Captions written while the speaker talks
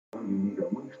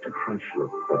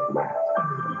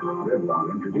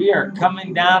We are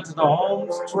coming down to the home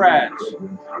stretch.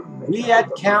 We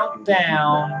had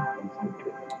countdown.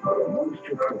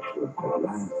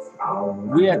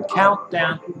 We had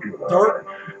countdown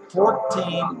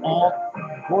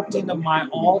 14 of my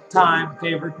all-time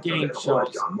favorite game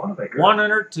shows.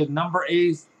 100 to number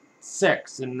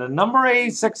 86. And the number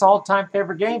 86 all-time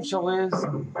favorite game show is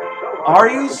Are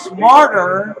You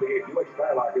Smarter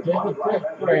Than the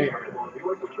Fifth Grader?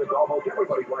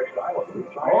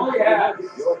 Oh, yes.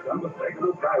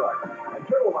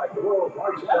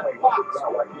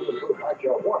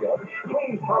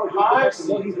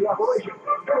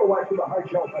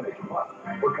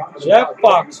 Jeff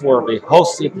Foxworthy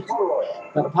hosted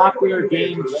the popular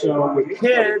game show with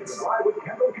kids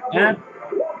and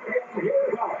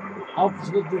helps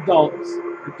with adults.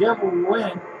 The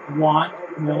giveaway won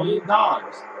 $1 million.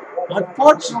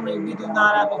 Unfortunately, we do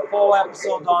not have a full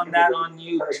episode on that on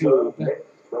YouTube.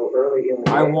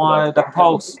 I wanted to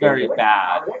post very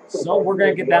bad. So we're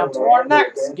going to get down to our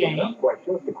next game. We have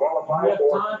time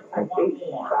for one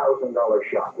more.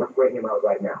 shot. Let's bring him out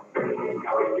right now.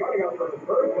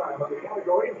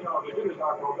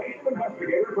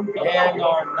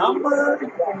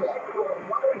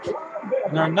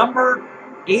 And our number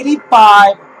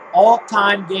 85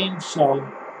 all-time game show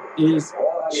is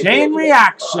Chain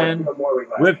Reaction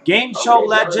with game show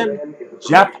legend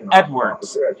Geoff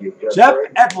Edwards. Geoff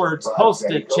Edwards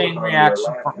hosted Chain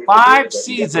Reaction for 5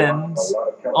 seasons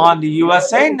on the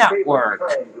USA Network.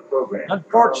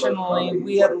 Unfortunately,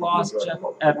 we had lost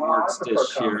Geoff Edwards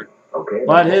this year,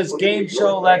 but his game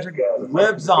show legend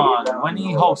lives on when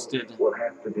he hosted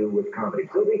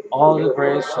all the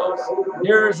greatest shows.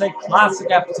 Here is a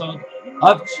classic episode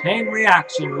of Chain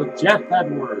Reaction with Geoff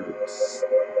Edwards.